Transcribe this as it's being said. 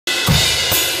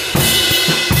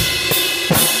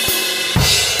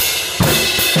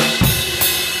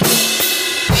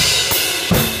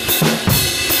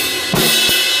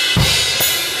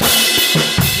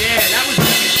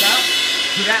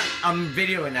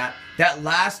doing that. That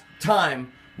last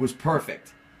time was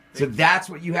perfect. So that's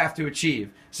what you have to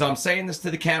achieve. So I'm saying this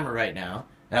to the camera right now,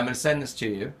 and I'm going to send this to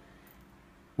you.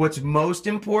 What's most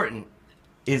important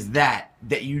is that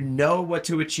you know what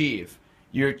to achieve.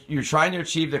 You're trying to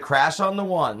achieve the crash on the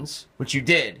ones, which you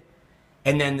did,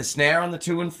 and then the snare on the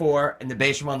 2 and 4, and the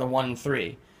bass drum on the 1 and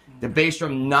 3. The bass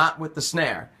drum not with the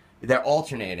snare. They're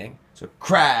alternating. So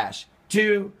crash,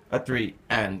 2, a 3,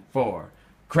 and 4.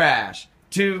 Crash,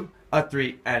 2, a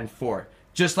 3, and 4.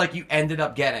 Just like you ended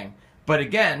up getting. But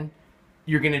again,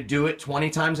 you're going to do it 20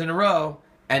 times in a row,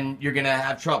 and you're going to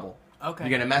have trouble. Okay. You're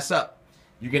going to mess up.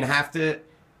 You're going to have to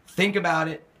think about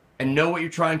it and know what you're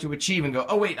trying to achieve and go,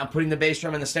 oh, wait, I'm putting the bass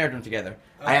drum and the snare drum together.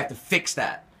 I have to fix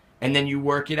that. And then you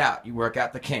work it out. You work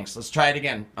out the kinks. Let's try it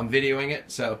again. I'm videoing it.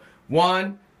 So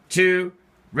 1, 2,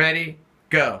 ready,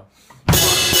 go.